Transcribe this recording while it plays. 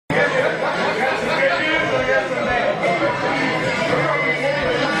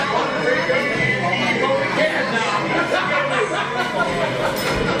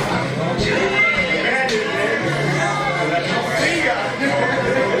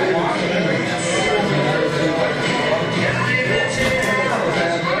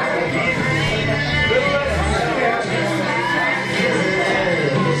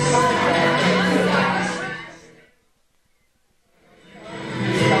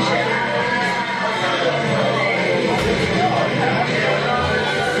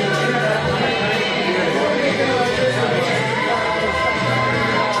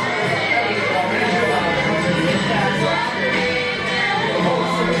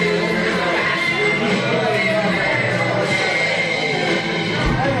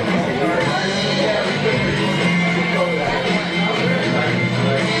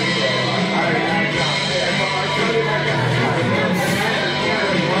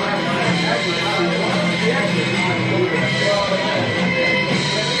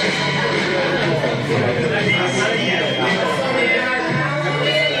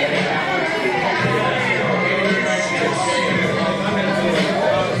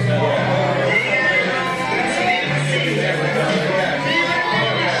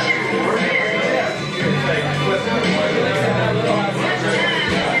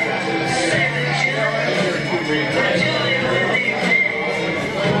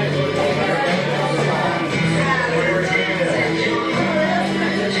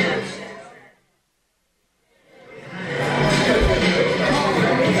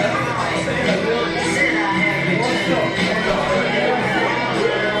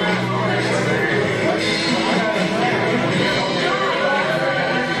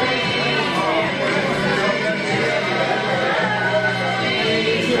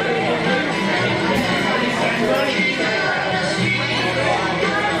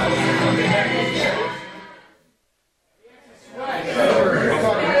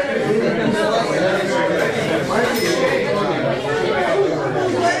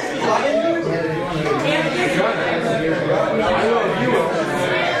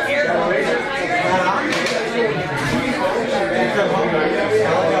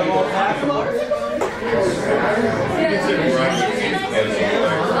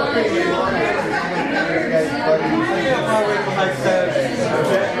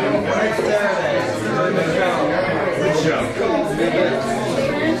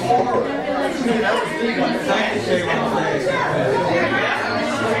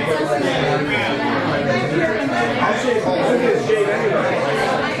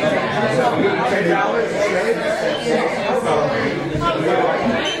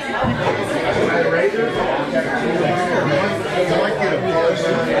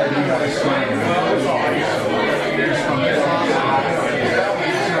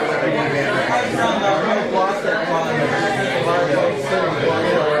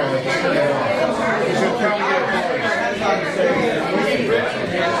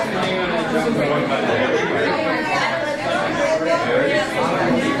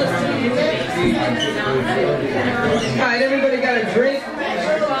Alright, everybody got a drink?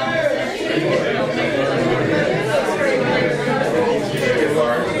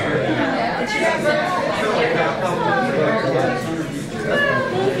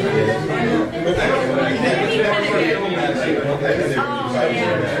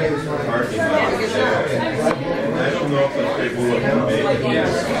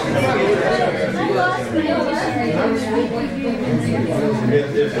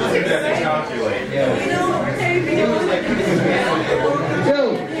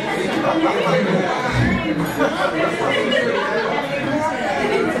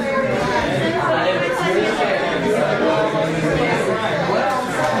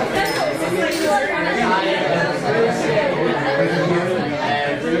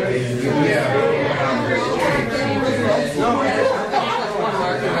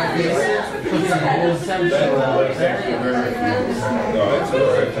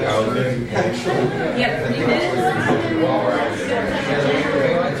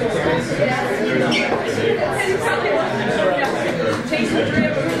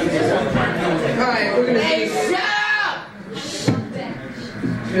 Alright, we're gonna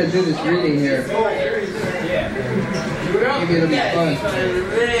do this reading here. Maybe it'll be fun.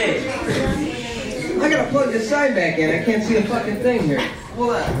 I gotta plug this side back in. I can't see a fucking thing here.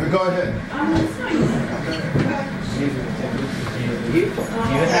 Hold on. Go ahead. You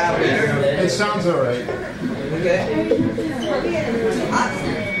have it. It sounds alright. Okay.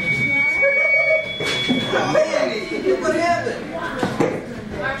 What happened?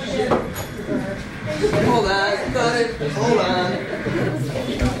 Hold on. Got it. Hold on.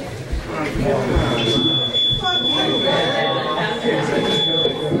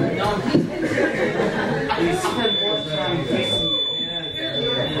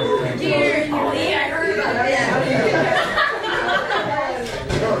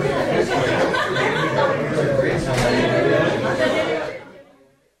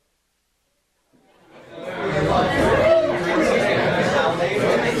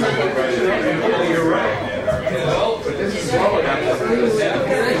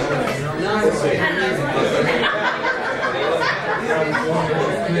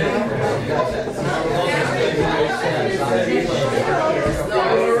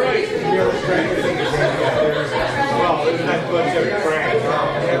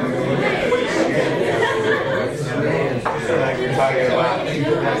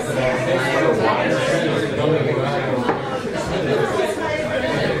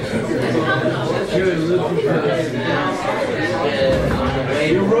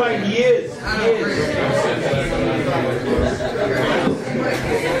 You're right, he is.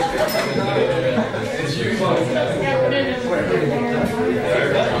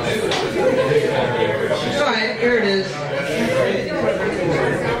 Alright, here it is.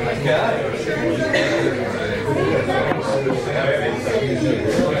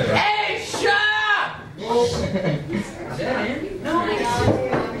 Hey, shut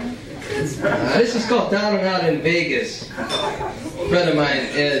This is called Down and Out in Vegas. A friend of mine,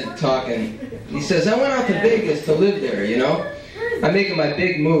 Ed, talking. He says, I went out to Vegas to live there, you know? I'm making my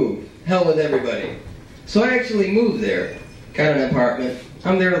big move. Hell with everybody. So I actually moved there. Got an apartment.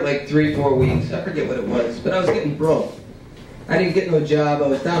 I'm there like 3-4 weeks. I forget what it was, but I was getting broke. I didn't get no job. I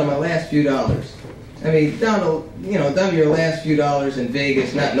was down to my last few dollars. I mean, down to your last few dollars in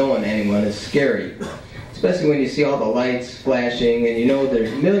Vegas, not knowing anyone is scary. Especially when you see all the lights flashing and you know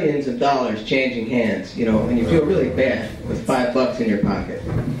there's millions of dollars changing hands, you know, and you feel really bad with $5 in your pocket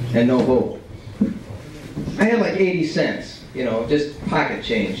and no hope. I had like 80 cents, you know, just pocket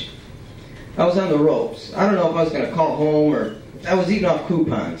change. I was on the ropes. I don't know if I was going to call home or I was eating off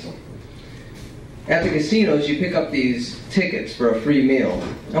coupons. At the casinos, you pick up these tickets for a free meal.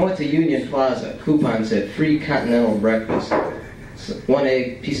 I went to Union Plaza. Coupon said free continental breakfast. 1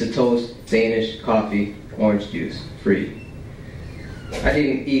 egg, piece of toast, Danish, coffee, orange juice, free. I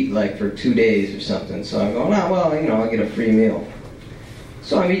didn't eat like for 2 days or something, so I'm going, oh, well, you know, I'll get a free meal.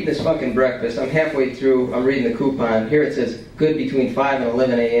 So I'm eating this fucking breakfast. I'm halfway through. I'm reading the coupon. Here it says good between 5 and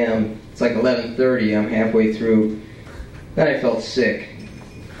 11 a.m. It's like 11:30. I'm halfway through. Then I felt sick.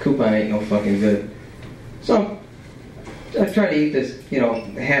 Coupon ain't no fucking good. So I try to eat this, you know,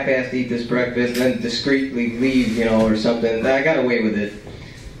 half-assed eat this breakfast, and then discreetly leave, you know, or something. I got away with it.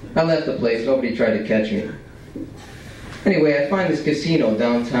 I left the place. Nobody tried to catch me. Anyway, I find this casino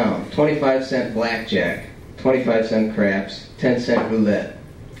downtown. 25-cent blackjack, 25-cent craps, 10-cent roulette.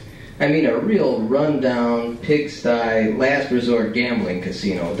 I mean a real run-down, pigsty, last resort gambling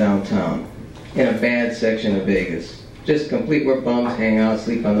casino downtown in a bad section of Vegas. Just complete where bums hang out,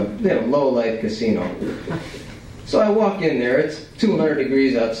 sleep on the, you know, low-life casino. So I walk in there. It's 200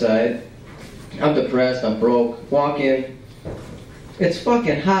 degrees outside. I'm depressed. I'm broke. Walk in. It's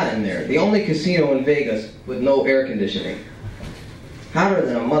fucking hot in there. The only casino in Vegas with no air conditioning. Hotter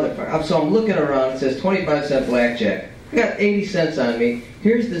than a motherfucker. So I'm looking around. It says 25-cent blackjack. I got 80 cents on me.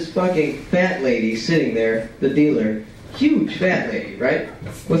 Here's this fucking fat lady sitting there, the dealer. Huge fat lady, right?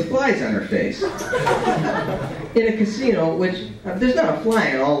 With flies on her face. In a casino, which, there's not a fly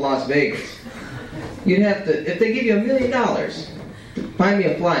in all Las Vegas. You'd have to, if they give you $1 million, to find me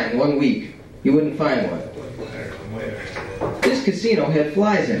a fly in 1 week, you wouldn't find one. This casino had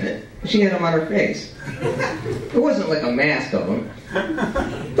flies in it. She had them on her face. It wasn't like a mask of them.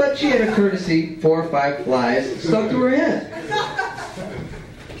 But she had a courtesy 4 or 5 flies stuck to her head.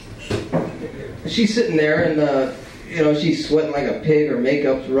 She's sitting there and, you know, she's sweating like a pig, her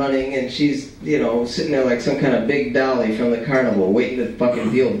makeup's running, and she's, you know, sitting there like some kind of big dolly from the carnival waiting to fucking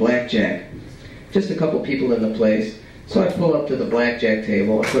deal blackjack. Just a couple people in the place. So I pull up to the blackjack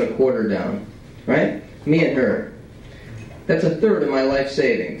table, I put a quarter down, right? Me and her. That's 1/3 of my life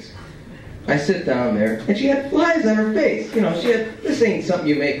savings. I sit down there, and she had flies on her face. You know, she had, this ain't something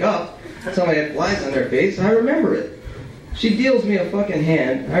you make up. Somebody had flies on their face, I remember it. She deals me a fucking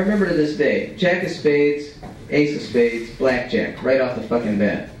hand, I remember to this day. Jack of spades, ace of spades, blackjack, right off the fucking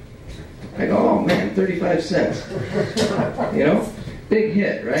bat. I go, oh man, 35 cents. You know? Big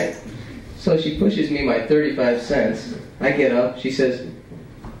hit, right? So she pushes me my 35 cents. I get up, she says,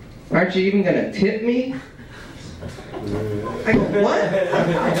 aren't you even gonna tip me? I go, what?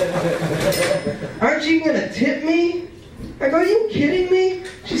 Aren't you gonna tip me? I go, are you kidding me?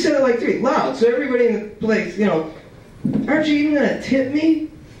 She said it like 3 loud, so everybody in the place, you know, aren't you even gonna tip me?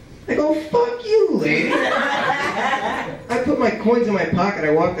 I go, fuck you, lady. I put my coins in my pocket,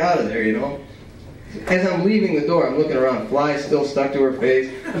 I walked out of there, you know. As I'm leaving the door, I'm looking around, flies still stuck to her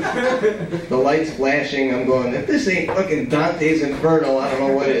face, the lights flashing, I'm going, if this ain't fucking Dante's Inferno, I don't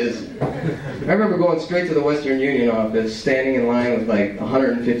know what is. I remember going straight to the Western Union office, standing in line with like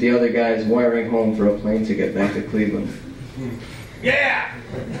 150 other guys wiring home for a plane ticket back to Cleveland. Yeah!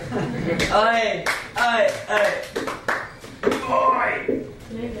 Aye, aye, aye. Boy!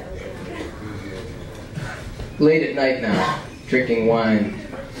 Late at night now, drinking wine.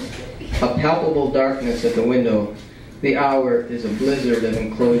 A palpable darkness at the window. The hour is a blizzard of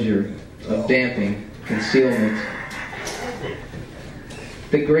enclosure, of damping, concealment.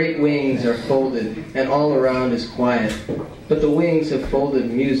 The great wings are folded, and all around is quiet. But the wings have folded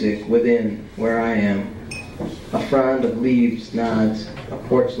music within, where I am. A frond of leaves nods, a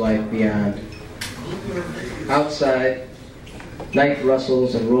porch light beyond. Outside, night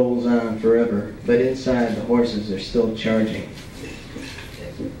rustles and rolls on forever, but inside the horses are still charging.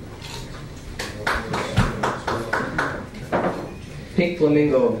 Pink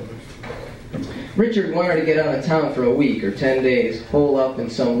Flamingo. Richard wanted to get out of town for a week or 10 days, hole up in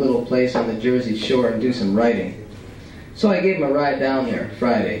some little place on the Jersey Shore and do some writing. So I gave him a ride down there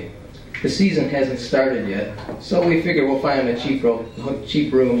Friday. The season hasn't started yet, so we figured we'll find him a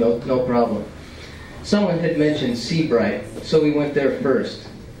cheap room, no problem. Someone had mentioned Seabright, so we went there first.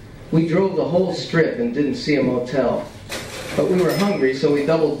 We drove the whole strip and didn't see a motel. But we were hungry, so we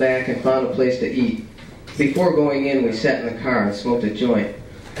doubled back and found a place to eat. Before going in, we sat in the car and smoked a joint.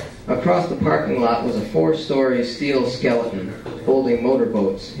 Across the parking lot was a 4-story steel skeleton holding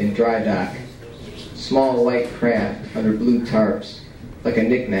motorboats in dry dock. Small white craft under blue tarps, like a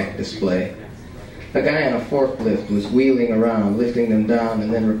knick-knack display. A guy on a forklift was wheeling around, lifting them down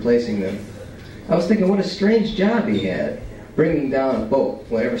and then replacing them. I was thinking what a strange job he had, bringing down a boat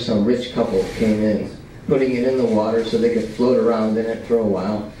whenever some rich couple came in, putting it in the water so they could float around in it for a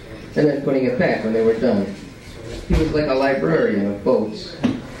while, and then putting it back when they were done. He was like a librarian of boats.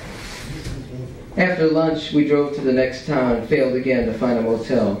 After lunch, we drove to the next town and failed again to find a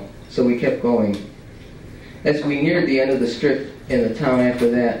motel, so we kept going. As we neared the end of the strip in the town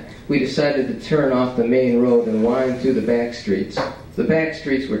after that, we decided to turn off the main road and wind through the back streets. The back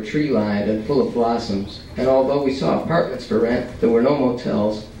streets were tree-lined and full of blossoms, and although we saw apartments for rent, there were no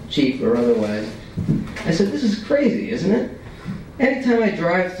motels, cheap or otherwise. I said, this is crazy, isn't it? Anytime I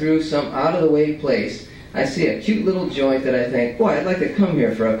drive through some out-of-the-way place, I see a cute little joint that I think, boy, I'd like to come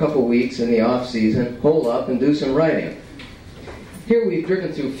here for a couple weeks in the off-season, hole up, and do some writing. Here we've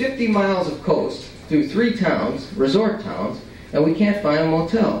driven through 50 miles of coast, through 3 towns, resort towns, and we can't find a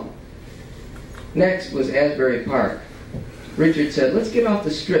motel. Next was Asbury Park. Richard said, let's get off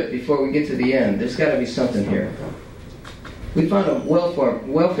the strip before we get to the end. There's got to be something here. We found a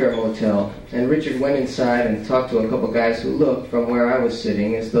welfare motel, and Richard went inside and talked to a couple guys who looked from where I was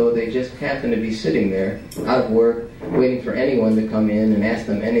sitting as though they just happened to be sitting there, out of work, waiting for anyone to come in and ask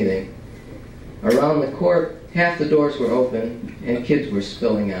them anything. Around the court, half the doors were open, and kids were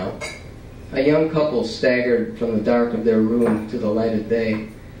spilling out. A young couple staggered from the dark of their room to the light of day,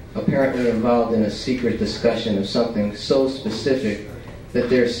 apparently involved in a secret discussion of something so specific that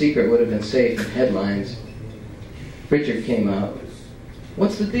their secret would have been safe in headlines. Richard came out.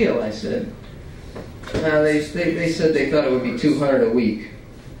 What's the deal? I said. They said they thought it would be $200 a week.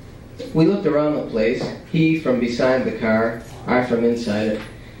 We looked around the place, he from beside the car, I from inside it.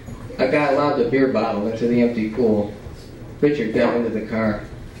 A guy lobbed a beer bottle into the empty pool. Richard got into the car.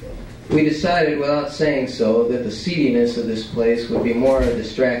 We decided without saying so that the seediness of this place would be more a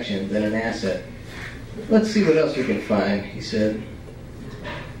distraction than an asset. Let's see what else we can find, he said.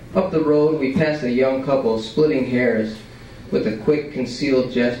 Up the road we passed a young couple splitting hairs with the quick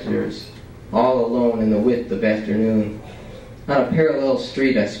concealed gestures, all alone in the width of afternoon. On a parallel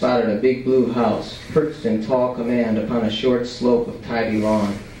street I spotted a big blue house perched in tall command upon a short slope of tidy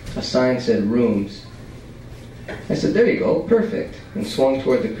lawn. A sign said rooms. I said, there you go, perfect, and swung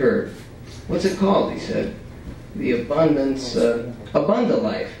toward the curb. What's it called, he said. The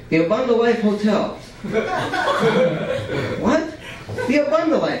Abundalife. The Abundalife Hotel. What? The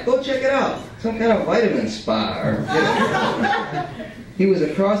Abundalife, go check it out. Some kind of vitamin spa or... He was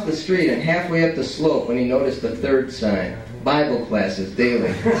across the street and halfway up the slope when he noticed the third sign. Bible classes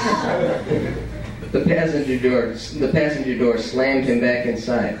daily. The passenger door slammed him back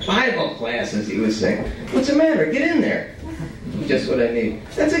inside. Bible classes, he was saying. What's the matter? Get in there. Just what I need.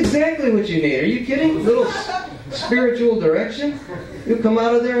 That's exactly what you need. Are you kidding? Little spiritual direction? You'll come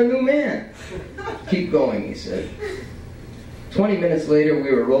out of there a new man. Keep going, he said. 20 minutes later, we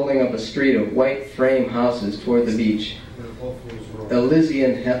were rolling up a street of white frame houses toward the beach.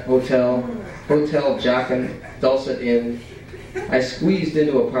 Elysian Hotel, Hotel Jockin, Dulcet Inn. I squeezed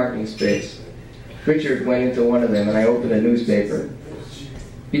into a parking space. Richard went into one of them, and I opened a newspaper.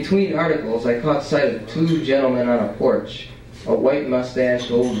 Between articles, I caught sight of 2 gentlemen on a porch, a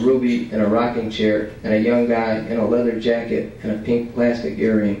white-mustached old Ruby in a rocking chair, and a young guy in a leather jacket and a pink plastic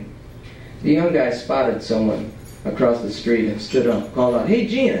earring. The young guy spotted someone across the street and stood up, called out, "Hey,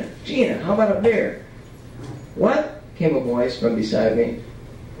 Gina, how about a beer?" "What?" came a voice from beside me.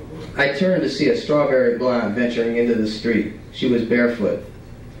 I turned to see a strawberry blonde venturing into the street. She was barefoot.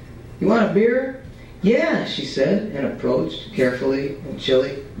 "You want a beer?" "Yeah," she said, and approached, carefully and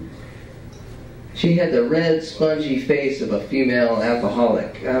chilly. She had the red, spongy face of a female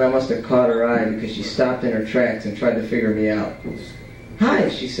alcoholic, and I must have caught her eye because she stopped in her tracks and tried to figure me out. "Hi,"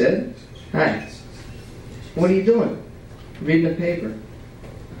 she said. "Hi. What are you doing?" "Reading the paper."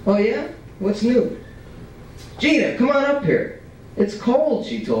 "Oh, yeah? What's new?" "Gina, come on up here. It's cold,"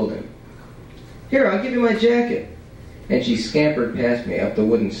 she told him. "Here, I'll give you my jacket." And she scampered past me up the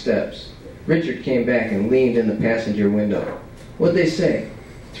wooden steps. Richard came back and leaned in the passenger window. "What'd they say?"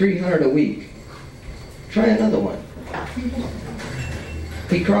 $300 a week. "Try another one."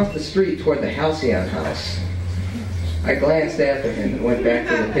 He crossed the street toward the Halcyon house. I glanced after him and went back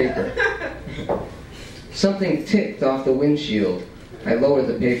to the paper. Something ticked off the windshield. I lowered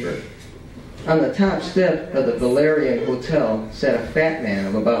the paper. On the top step of the Valerian Hotel sat a fat man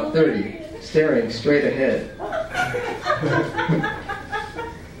of about 30, staring straight ahead.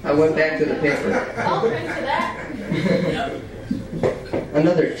 I went back to the paper. I'll drink to that.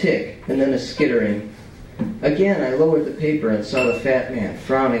 Another tick, and then a skittering. Again, I lowered the paper and saw the fat man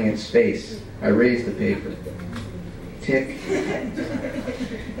frowning in space. I raised the paper. Tick.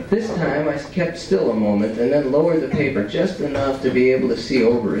 This time, I kept still a moment and then lowered the paper just enough to be able to see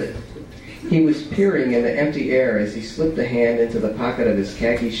over it. He was peering into empty air as he slipped a hand into the pocket of his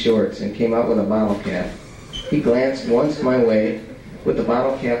khaki shorts and came out with a bottle cap. He glanced once my way, with the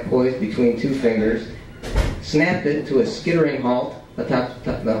bottle cap poised between 2 fingers, snapped it to a skittering halt atop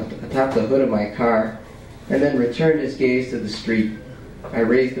the hood of my car, and then returned his gaze to the street. I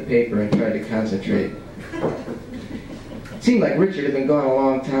raised the paper and tried to concentrate. It seemed like Richard had been gone a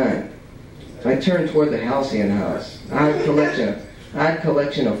long time. I turned toward the Halcyon house, a collection of odd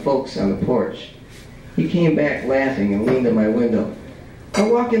collection of folks on the porch. He came back laughing and leaned in my window. I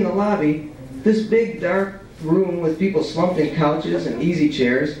walk in the lobby, this big dark room with people slumped in couches and easy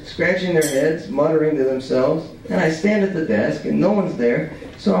chairs, scratching their heads, muttering to themselves, and I stand at the desk and no one's there,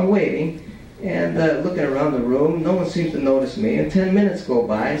 so I'm waiting and looking around the room. No one seems to notice me, and 10 minutes go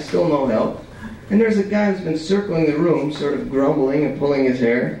by, still no help, and there's a guy who's been circling the room, sort of grumbling and pulling his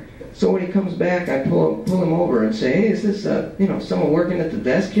hair. So when he comes back, I pull him over and say, hey, is this someone working at the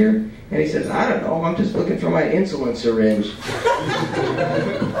desk here? And he says, I don't know, I'm just looking for my insulin syringe.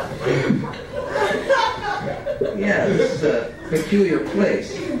 Yeah, this is a peculiar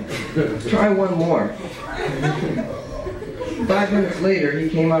place. Try one more. 5 minutes later, he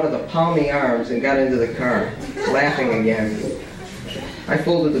came out of the palmy arms and got into the car, laughing again. I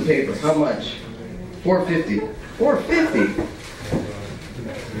folded the paper. How much? $4.50. $4.50?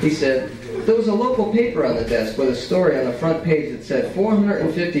 He said, there was a local paper on the desk with a story on the front page that said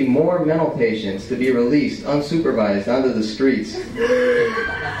 450 more mental patients to be released unsupervised onto the streets.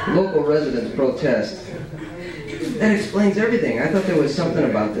 Local residents protest. That explains everything. I thought there was something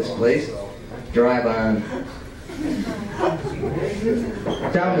about this place. Drive on.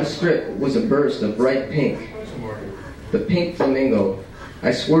 Down the strip was a burst of bright pink. The pink flamingo.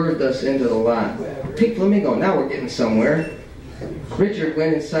 I swerved us into the lot. Pink flamingo, now we're getting somewhere. Richard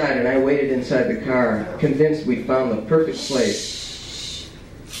went inside and I waited inside the car, convinced we'd found the perfect place.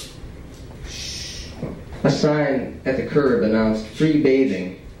 A sign at the curb announced free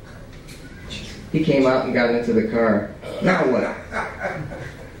bathing. He came out and got into the car. Now what?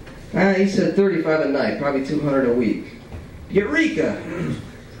 He said $35 a night, probably $200 a week. Eureka!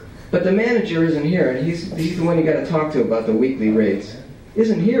 But the manager isn't here, and he's the one you got to talk to about the weekly rates.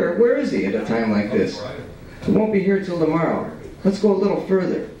 Isn't here? Where is he at a time like this? He won't be here till tomorrow. Let's go a little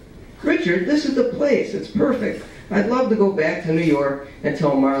further. Richard, this is the place. It's perfect. I'd love to go back to New York and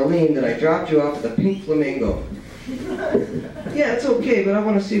tell Marlene that I dropped you off at the Pink Flamingo. Yeah, it's okay, but I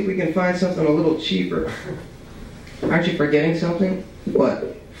want to see if we can find something a little cheaper. Aren't you forgetting something?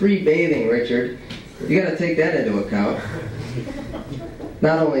 What? Free bathing, Richard. You got to take that into account.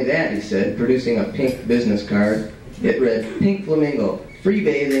 Not only that, he said, producing a pink business card. It read, Pink Flamingo, free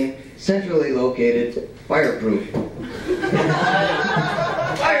bathing, centrally located, fireproof.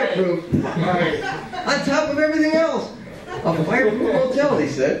 Fireproof! On top of everything else! A fireproof hotel, he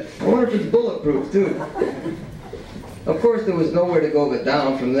said. I wonder if it's bulletproof, too. Of course, there was nowhere to go but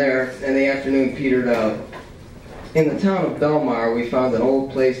down from there, and the afternoon petered out. In the town of Belmar, we found an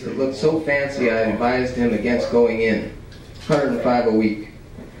old place that looked so fancy I advised him against going in. $105 a week.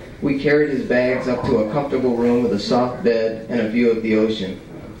 We carried his bags up to a comfortable room with a soft bed and a view of the ocean.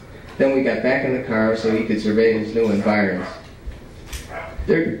 Then we got back in the car so he could survey his new environs.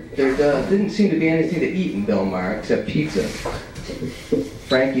 There didn't seem to be anything to eat in Belmar except pizza.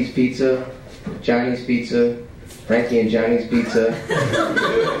 Frankie's Pizza, Johnny's Pizza, Frankie and Johnny's Pizza.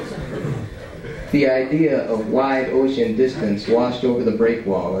 The idea of wide ocean distance washed over the break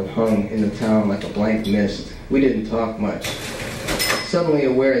wall and hung in the town like a blank mist. We didn't talk much. Suddenly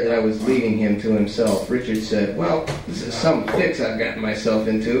aware that I was leaving him to himself, Richard said, well, this is some fix I've gotten myself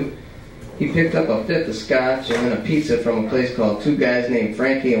into. He picked up a fifth of scotch and then a pizza from a place called Two Guys Named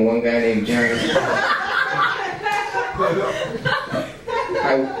Frankie and One Guy Named Johnny.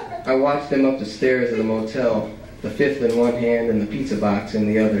 I watched him up the stairs of the motel, the fifth in one hand and the pizza box in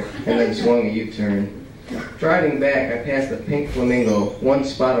the other, and then swung a U-turn. Driving back, I passed the Pink Flamingo, one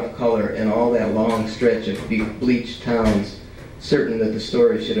spot of color in all that long stretch of bleached towns, certain that the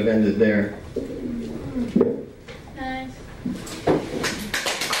story should have ended there. Nice.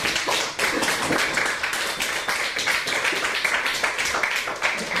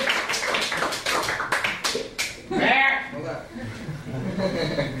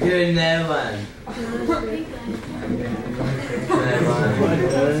 You're no one.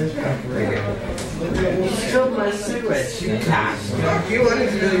 You stole my cigarettes, you cock. You wanted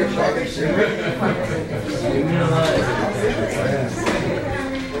to do your fucking cigarette?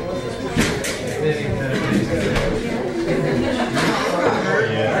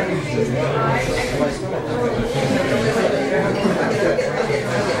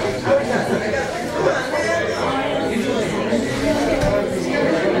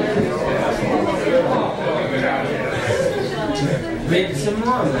 Make some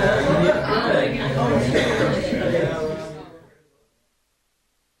more, man.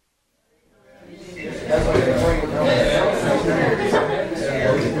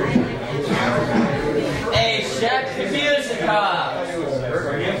 Hey, shut the music off.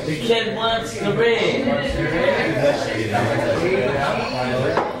 The kid wants to read.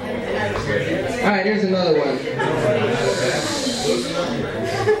 Alright, here's another one.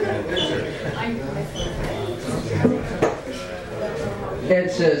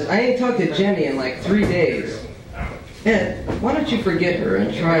 Ed says, I ain't talked to Jenny in like 3 days. Ed, why don't you forget her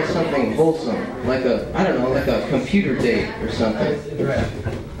and try something wholesome, like a, I don't know, like a computer date or something.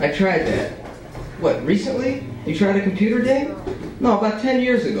 I tried that. What, recently? You tried a computer date? No, about 10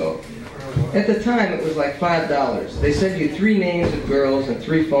 years ago. At the time, it was like $5. They send you 3 names of girls and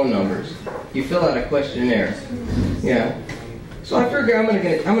 3 phone numbers. You fill out a questionnaire. Yeah. So I figure I'm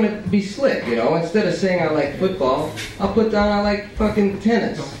gonna be slick, you know. Instead of saying I like football, I'll put down I like fucking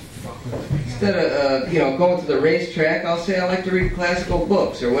tennis. Instead of, going to the racetrack, I'll say I like to read classical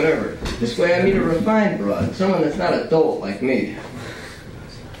books or whatever. This way I meet a refined broad, someone that's not a dolt like me.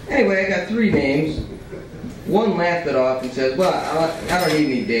 Anyway, I got 3 names. One laughed it off and says, well, I don't need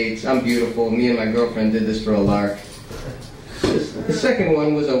any dates. I'm beautiful. Me and my girlfriend did this for a lark. The second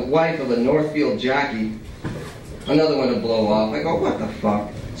one was a wife of a Northfield jockey. Another one to blow off. I go, what the fuck?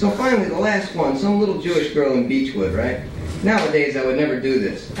 So finally, the last one, some little Jewish girl in Beechwood, right? Nowadays, I would never do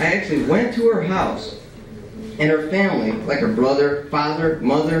this. I actually went to her house, and her family, like her brother, father,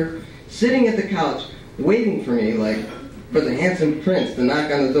 mother, sitting at the couch, waiting for me, like, for the handsome prince to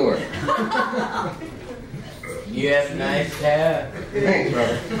knock on the door. You have nice hair. Thanks,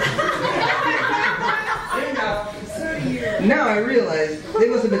 brother. Now I realize they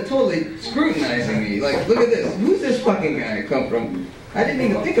must have been totally scrutinizing me. Like, look at this. Who's this fucking guy come from? I didn't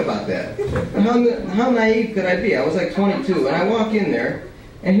even think about that. How naive could I be? I was like 22, and I walk in there,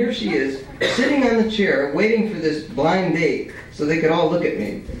 and here she is, sitting on the chair, waiting for this blind date, so they could all look at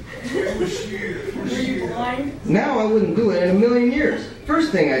me. Were you blind? Now I wouldn't do it in a million years.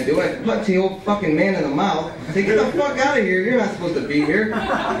 First thing I do, I punch the old fucking man in the mouth, say, get the fuck out of here, you're not supposed to be here.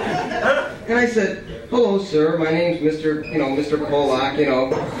 And I said, hello, sir, my name's Mr. Polak,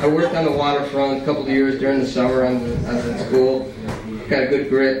 I worked on the waterfront a couple of years during the summer, I was in school, got a good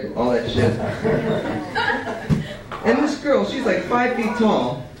grip, all that shit. And this girl, she's like 5 feet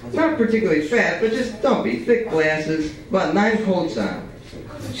tall, not particularly fat, but just dumpy, thick glasses, about 9 coats on.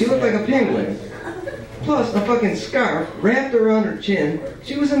 She looked like a penguin. Plus a fucking scarf wrapped around her chin.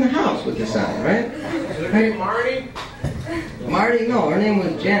 She was in the house with this on, right? Hey, Marty? Marty? No, her name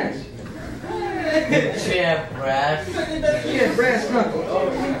was Janice. She had brass. She had brass knuckles.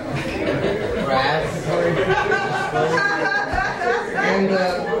 Brass. And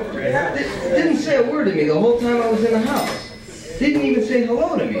didn't say a word to me the whole time I was in the house. Didn't even say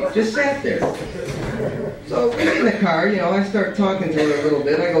hello to me. Just sat there. So we get in the car, I start talking to her a little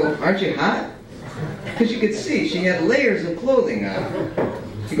bit. I go, aren't you hot? Because you could see she had layers of clothing on.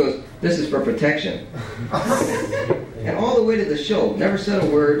 She goes, this is for protection. And all the way to the show, never said a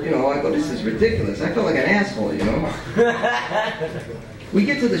word. I go, this is ridiculous. I felt like an asshole, We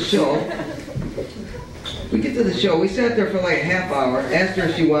get to the show. We sat there for like a half hour. Asked her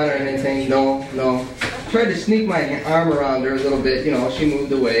if she wanted anything. No. Tried to sneak my arm around her a little bit. She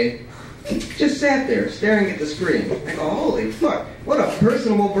moved away. Just sat there, staring at the screen. I go, holy fuck, what a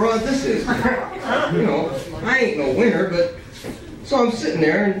personable broad this is. I ain't no winner, but... So I'm sitting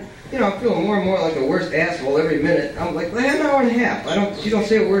there, and, I'm feeling more and more like the worst asshole every minute. I'm like, well, an hour and a half. She don't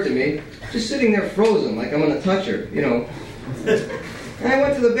say a word to me. Just sitting there frozen, like I'm gonna touch her, And I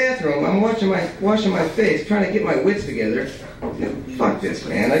went to the bathroom. I'm washing my face, trying to get my wits together. Fuck this,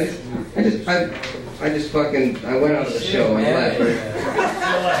 man. I went out of the show and left.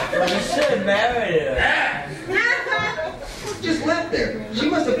 You should have married her. Just left there. She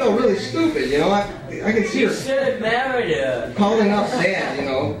must have felt really stupid, I can see You her should have married her. calling up Dad,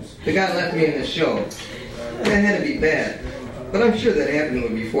 The guy left me in the show. That had to be bad. But I'm sure that happened to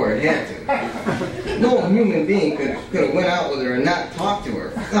her before it had to. No human being could have went out with her and not talked to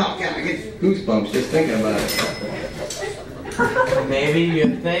her. Oh, God, I get goosebumps just thinking about it. Maybe your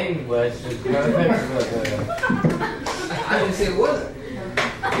thing was perfect with her. I didn't say it wasn't.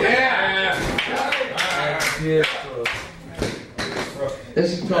 Yeah! That's beautiful.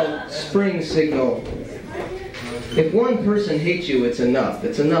 This is called spring signal. If one person hates you, it's enough.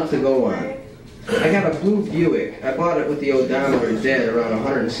 It's enough to go on. I got a blue Buick. I bought it with the odometer dead around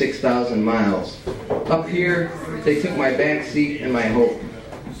 106,000 miles. Up here, they took my back seat and my hope.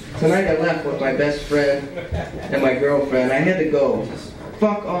 Tonight I left with my best friend and my girlfriend. I had to go.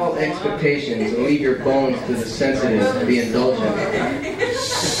 Fuck all expectations and leave your bones to the sensitive and the indulgent.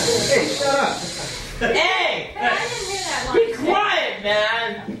 Hey, shut up. Hey! I didn't hear that one. Be quiet,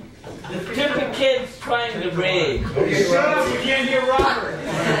 man! The stupid kid's trying to read. Okay, shut up, you can't hear Robert.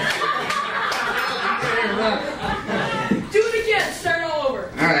 Do it again. Start all over.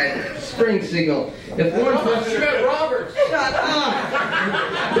 All right, spring signal. If one person... Robert. Shut up!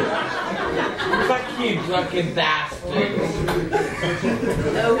 Fuck you, drunken bastard. Oh,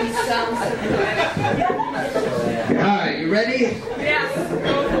 he sounds so Alright, you ready? Yes,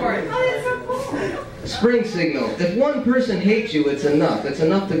 go for it. Spring signal. If one person hates you, it's enough. It's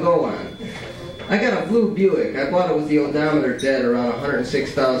enough to go on. I got a blue Buick. I bought it with the odometer dead around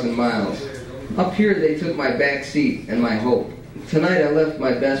 106,000 miles. Up here they took my back seat and my hope. Tonight I left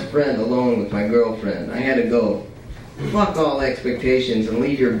my best friend alone with my girlfriend. I had to go. Fuck all expectations and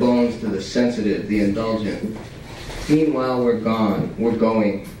leave your bones to the sensitive, the indulgent. Meanwhile we're gone. We're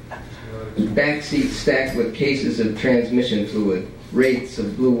going. Back seat stacked with cases of transmission fluid. Wraiths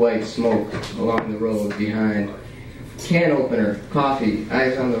of blue-white smoke along the road behind. Can opener, coffee,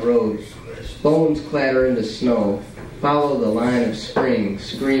 eyes on the road. Bones clatter into snow. Follow the line of spring,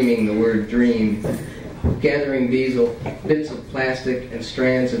 screaming the word dream. Gathering diesel, bits of plastic, and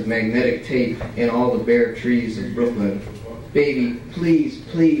strands of magnetic tape in all the bare trees of Brooklyn. Baby, please,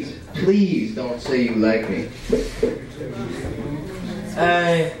 please, please don't say you like me.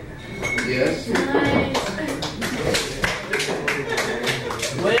 Yes?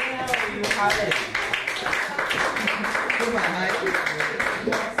 Where the hell are you hiding? Come on, Mike.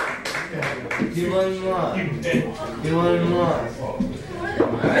 You want more? You want more?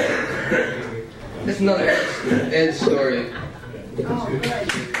 This is another Ed story.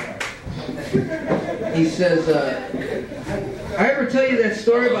 He says, I ever tell you that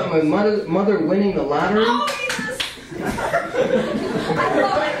story about my mother winning the lottery? Oh, yes! I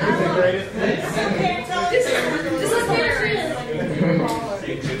love it. This is hilarious.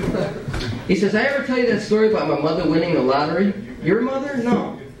 He says, I ever tell you that story about my mother winning the lottery? Your mother?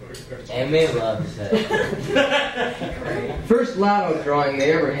 No. Amy loves it. First lotto drawing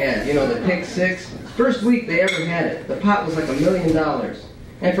they ever had, you know, the pick six. First week they ever had it. The pot was like $1 million.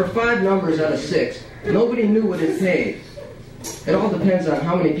 And for 5 numbers out of 6, nobody knew what it paid. It all depends on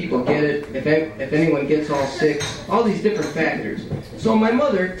how many people get it, if anyone gets all 6, all these different factors. So my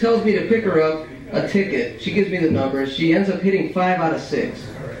mother tells me to pick her up a ticket. She gives me the numbers. She ends up hitting 5 out of 6.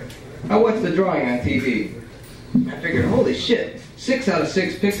 I watched the drawing on TV. I figured, holy shit. 6 out of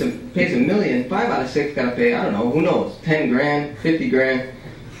 6 pays $1 million. 5 out of 6 gotta pay, I don't know, who knows, 10 grand, 50 grand.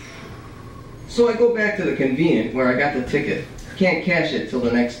 So I go back to the convenient where I got the ticket. Can't cash it till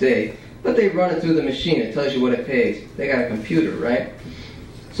the next day, but they run it through the machine. It tells you what it pays. They got a computer, right?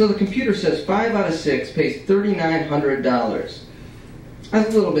 So the computer says 5 out of 6 pays $3,900. I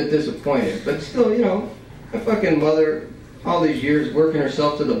was a little bit disappointed, but still, you know, my fucking mother, all these years working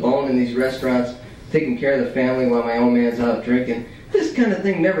herself to the bone in these restaurants, taking care of the family while my old man's out drinking. This kind of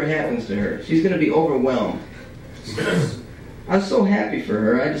thing never happens to her. She's going to be overwhelmed. I was so happy for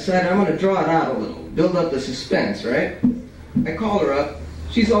her, I decided I'm going to draw it out a little, build up the suspense, right? I called her up.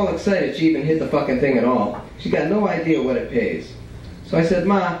 She's all excited she even hit the fucking thing at all. She got no idea what it pays. So I said,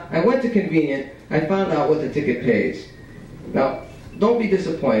 Ma, I went to convenient. I found out what the ticket pays. Now, don't be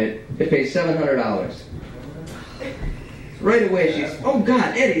disappointed. It pays $700. Right away, she's, oh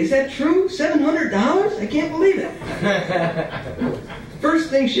God, Eddie, is that true? $700? I can't believe it. First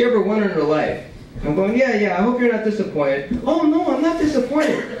thing she ever won in her life. I'm going, yeah, I hope you're not disappointed. Oh no, I'm not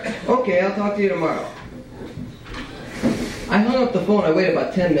disappointed. Okay, I'll talk to you tomorrow. I hung up the phone, I waited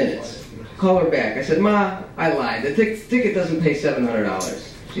about 10 minutes. Call her back. I said, Ma, I lied. The ticket doesn't pay $700.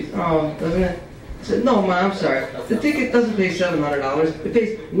 She's, oh, doesn't it? I said, no, Ma, I'm sorry. The ticket doesn't pay $700. It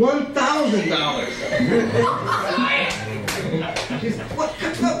pays $1,000. She's, what,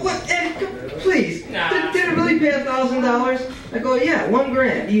 Eddie, please, did it really pay $1,000? I go, yeah,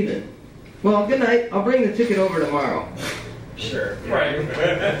 $1,000, even. Well, good night, I'll bring the ticket over tomorrow. Sure. Right.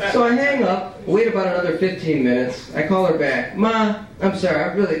 So I hang up, wait about another 15 minutes, I call her back. Ma, I'm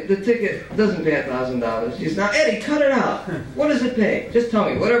sorry, the ticket doesn't pay $1,000. She's, now, Eddie, cut it out. What does it pay? Just tell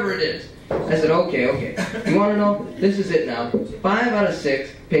me, whatever it is. I said, okay. You want to know? This is it now. 5 out of 6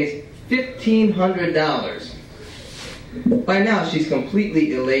 pays $1,500. By now, she's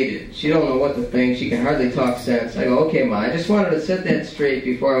completely elated. She don't know what to think. She can hardly talk sense. I go, okay, Ma, I just wanted to set that straight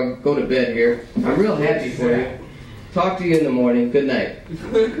before I go to bed here. I'm real happy for you. Talk to you in the morning. Good night.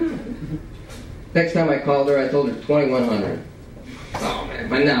 Next time I called her, I told her $2,100. Oh, man.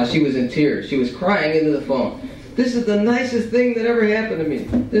 By now, she was in tears. She was crying into the phone. This is the nicest thing that ever happened to me.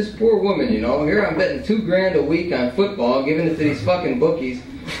 This poor woman, you know. Here I'm betting $2,000 a week on football, giving it to these fucking bookies.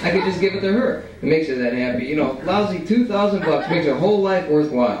 I could just give it to her. It makes her that happy. You know, lousy $2,000 makes her whole life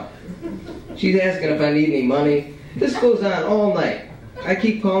worthwhile. She's asking if I need any money. This goes on all night. I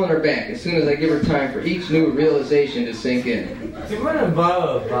keep calling her back as soon as I give her time for each new realization to sink in. You want to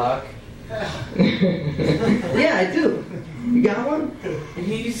borrow a buck? Yeah, I do. You got one?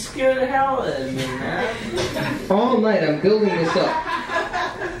 He's scared the hell out of me, man. All night I'm building this up.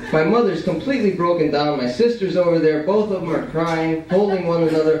 My mother's completely broken down. My sister's over there. Both of them are crying, holding one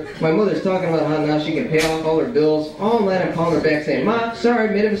another. My mother's talking about how now she can pay off all her bills. All that I'm calling her back saying, "Ma, sorry,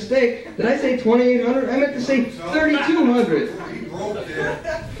 I made a mistake. Did I say $2,800? I meant to say $3,200.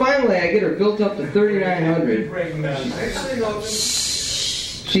 Finally, I get her built up to $3,900.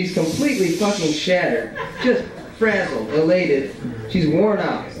 She's completely fucking shattered. Just frazzled, elated. She's worn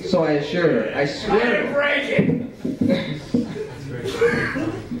out. So I assure her, I swear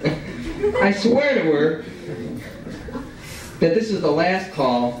to her that this is the last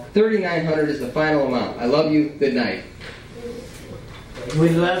call. $3,900 is the final amount. I love you. Good night." We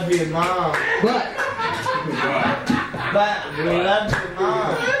love you, Mom. But we love you,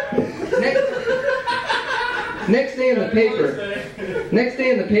 Mom. Next day in the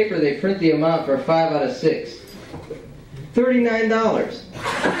paper, they print the amount for 5 out of 6. $39.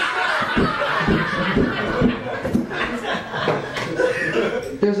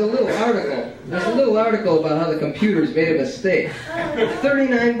 There's a little article about how the computer's made a mistake.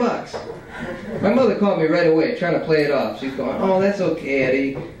 $39. My mother called me right away, trying to play it off. She's going, "Oh, that's okay,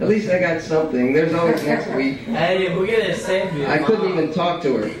 Eddie. At least I got something. There's always next week." Eddie, we're gonna save you. I couldn't even talk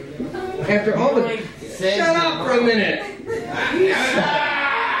to her. After all the... Shut up for a minute!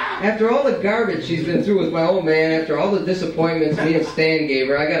 After all the garbage she's been through with my old man, after all the disappointments me and Stan gave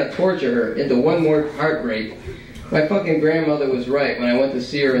her, I gotta torture her into one more heartbreak. My fucking grandmother was right when I went to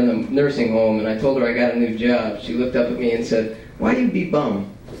see her in the nursing home and I told her I got a new job. She looked up at me and said, "Why you be bum?"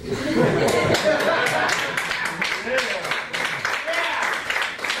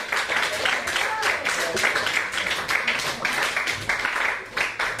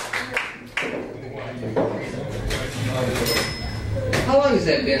 How long has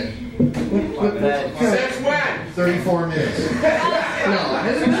that been? Since when? 34 minutes. No,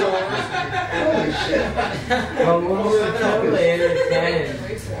 hasn't it? Holy shit. Well, we were totally entertained.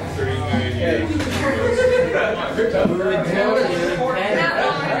 39 years. We were totally entertained.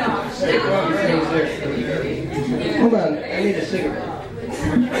 Hold on, I need a cigarette.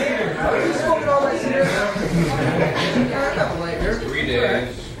 Are you smoking all that cigarettes? 3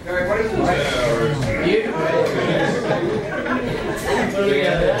 days. 10 hours.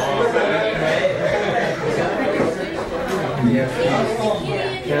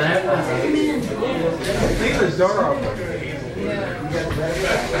 Can I have a Leave this door open.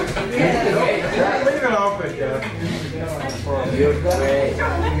 Leave it open, Jeff. You're great. No,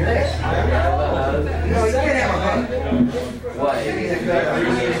 you can't have a hug. What?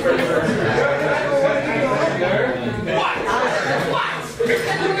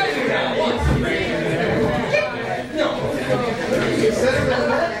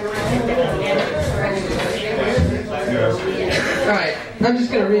 Alright, I'm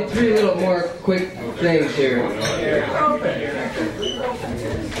just going to read 3 little more quick things here.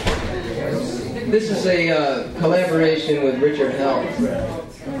 This is a collaboration with Richard Hell.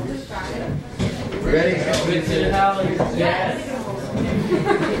 Ready? Richard Hell, yes.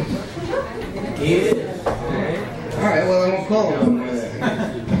 Alright, well I won't call him no more then.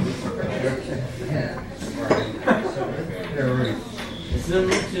 Is it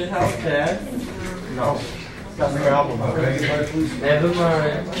Richard Hell test? No. Got the album out. Never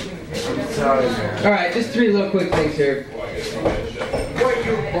mind. I'm sorry, man. Alright, just 3 little quick things here. It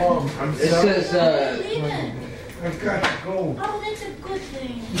says, I've got to go. Oh, that's a good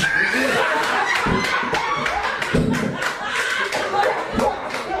thing.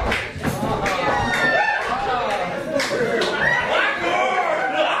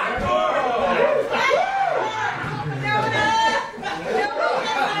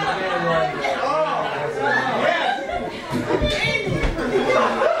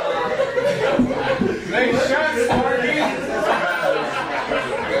 Nice shot, Sparky.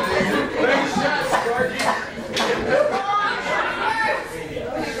 Nice shot, Sparky.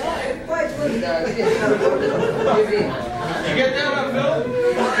 You get that one, Phil?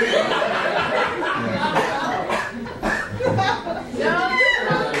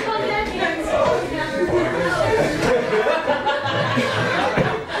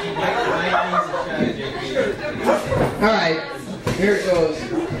 alright, here it goes.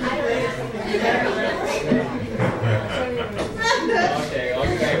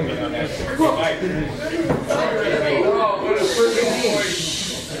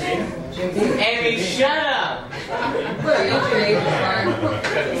 Amy, shut up!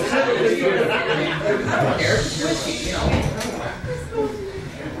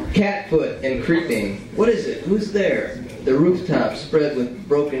 Catfoot and creeping. What is it? Who's there? The rooftop spread with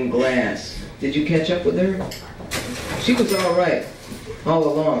broken glass. Did you catch up with her? She was all right all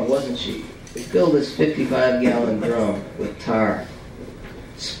along, wasn't she? We filled this 55-gallon drum with tar.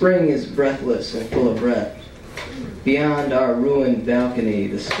 Spring is breathless and full of breath. Beyond our ruined balcony,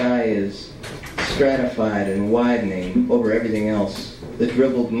 the sky is stratified and widening over everything else. The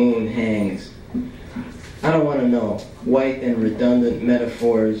dribbled moon hangs. I don't want to know. White and redundant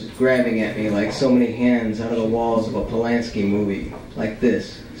metaphors grabbing at me like so many hands out of the walls of a Polanski movie. Like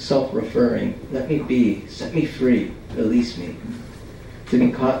this, self-referring. Let me be. Set me free. Release me. To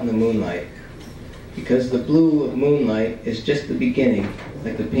be caught in the moonlight. Because the blue of moonlight is just the beginning,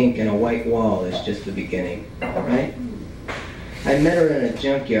 like the pink in a white wall is just the beginning, right? I met her in a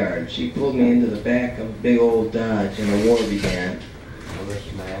junkyard. She pulled me into the back of a big old Dodge and the war began.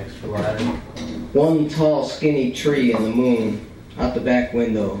 One tall, skinny tree in the moon, out the back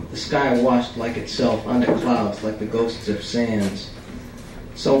window. The sky washed like itself onto clouds like the ghosts of sands.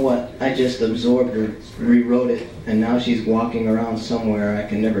 So what? I just absorbed her, rewrote it, and now she's walking around somewhere I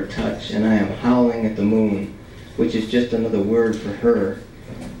can never touch, and I am howling at the moon, which is just another word for her,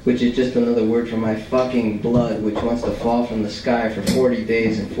 which is just another word for my fucking blood, which wants to fall from the sky for 40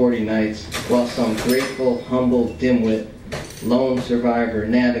 days and 40 nights, while some grateful, humble dimwit, lone survivor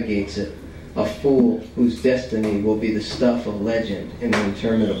navigates it, a fool whose destiny will be the stuff of legend in the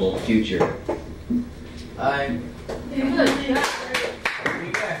interminable future.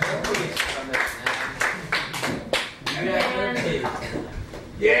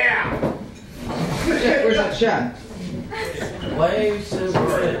 Yeah! Where's that shot? Why are you so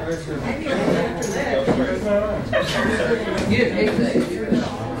good? You didn't hate that.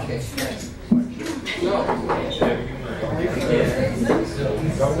 Okay. No.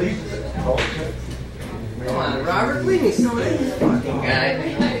 Don't leave. Come on, Robert. Leave me some of this fucking guy.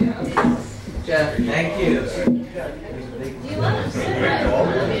 Jeff. Thank you. Yeah,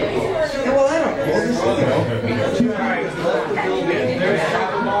 well, I don't know. This is,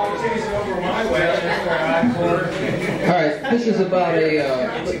 all right, this is about a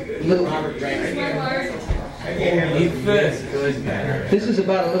little. This is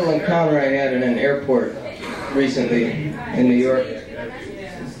about a little encounter I had in an airport recently in New York.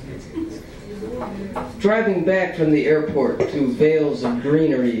 Driving back from the airport to veils of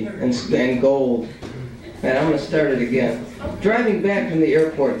greenery and gold. And I'm going to start it again. Driving back from the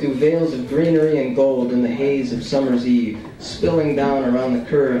airport through veils of greenery and gold in the haze of summer's eve, spilling down around the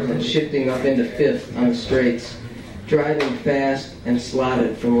curves and shifting up into Fifth on the straights, driving fast and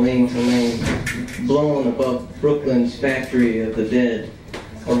slotted from lane to lane, blown above Brooklyn's factory of the dead,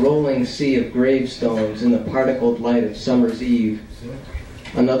 a rolling sea of gravestones in the particled light of summer's eve.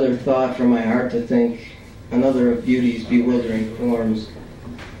 Another thought from my heart to think, another of beauty's bewildering forms.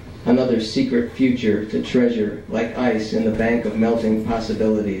 Another secret future to treasure, like ice in the bank of melting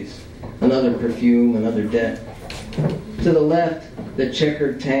possibilities. Another perfume, another debt. To the left, the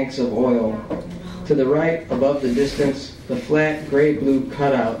checkered tanks of oil. To the right, above the distance, the flat gray-blue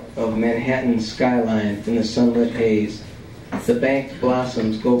cutout of Manhattan's skyline in the sunlit haze. The banked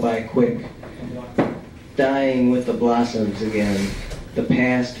blossoms go by quick, dying with the blossoms again. The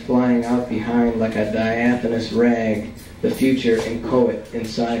past flying out behind like a diaphanous rag. The future inchoate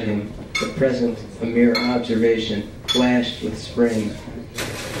inside him, the present a mere observation, flashed with spring.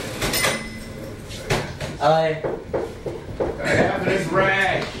 I have this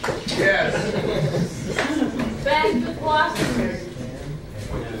rag. Yes. Back with blossoms.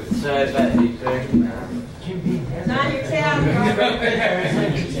 Sorry about you, sir. It's on your tab, Robert.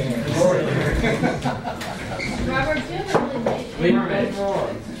 Robert, do you have a really Read one more.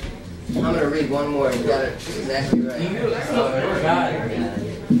 I'm going to read one more. You got it exactly right. You are God.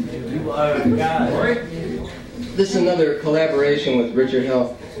 You are God. This is another collaboration with Richard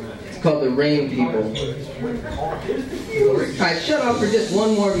Hell. It's called The Rain People. Alright, shut up for just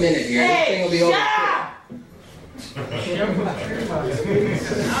one more minute here. This thing will be over.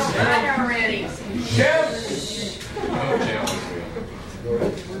 Alright already.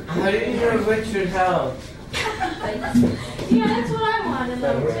 How do you know Richard Hell? Yeah, that's what I want to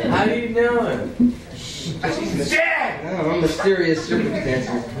know too. How do you know him? I don't know, mysterious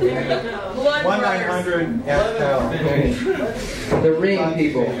circumstances. There you go. Blood brothers. 1-900 FL. The Rain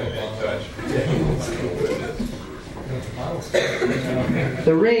People.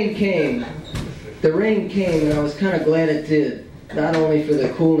 The rain came. The rain came, and I was kind of glad it did. Not only for the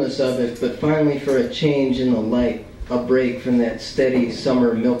coolness of it, but finally for a change in the light, a break from that steady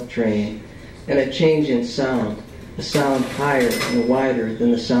summer milk train, and a change in sound, a sound higher and wider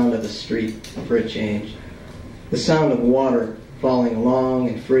than the sound of the street, for a change. The sound of water falling long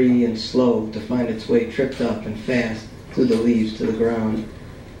and free and slow to find its way tripped up and fast through the leaves to the ground.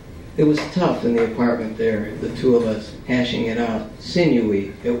 It was tough in the apartment there, the two of us hashing it out.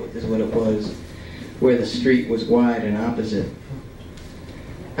 Sinewy, is what it was, where the street was wide and opposite.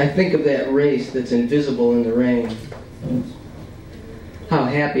 I think of that race that's invisible in the rain. How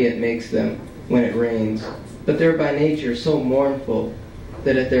happy it makes them when it rains. But they're by nature so mournful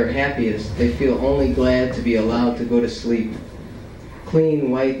that at their happiest they feel only glad to be allowed to go to sleep.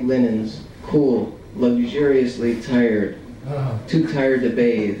 Clean white linens, cool, luxuriously tired, too tired to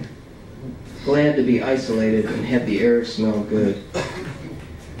bathe, glad to be isolated and have the air smell good.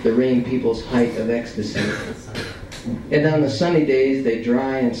 The rain people's height of ecstasy. And on the sunny days they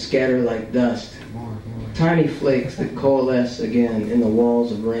dry and scatter like dust, tiny flakes that coalesce again in the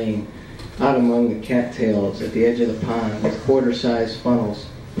walls of rain, out among the cattails at the edge of the pond with quarter-sized funnels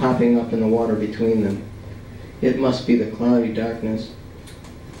popping up in the water between them. It must be the cloudy darkness.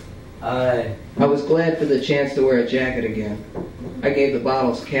 I was glad for the chance to wear a jacket again. I gave the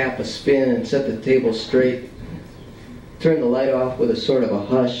bottle's cap a spin and set the table straight, turned the light off with a sort of a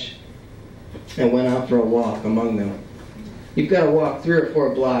hush, and went out for a walk among them. You've got to walk 3 or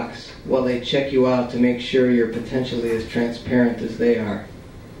 4 blocks while they check you out to make sure you're potentially as transparent as they are,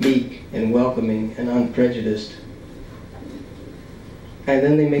 meek and welcoming and unprejudiced. And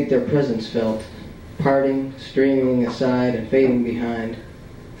then they make their presence felt, parting, streaming aside and fading behind,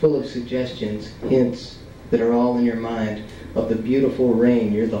 full of suggestions, hints that are all in your mind of the beautiful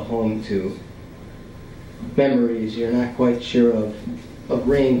rain you're the home to. Memories you're not quite sure of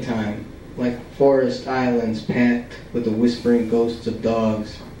rain time, like forest islands packed with the whispering ghosts of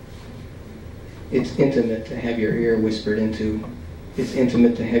dogs. It's intimate to have your ear whispered into. It's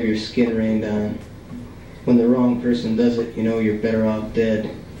intimate to have your skin rained on. When the wrong person does it, you know you're better off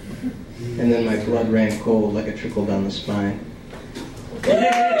dead. And then my blood ran cold like a trickle down the spine.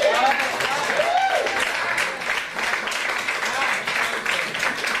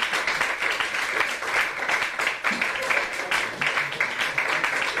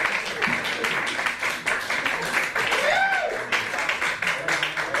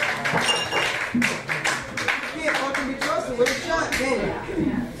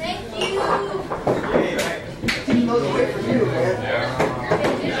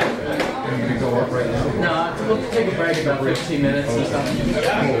 No, we'll take a break about 15 minutes or something.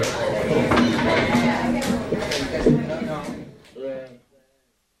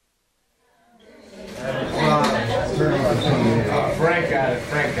 Frank got it.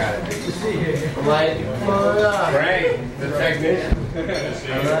 Frank got it. Right. Frank, the technician.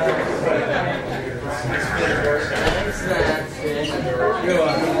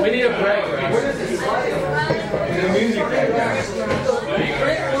 We need a break. The music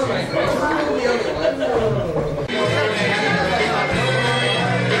guy.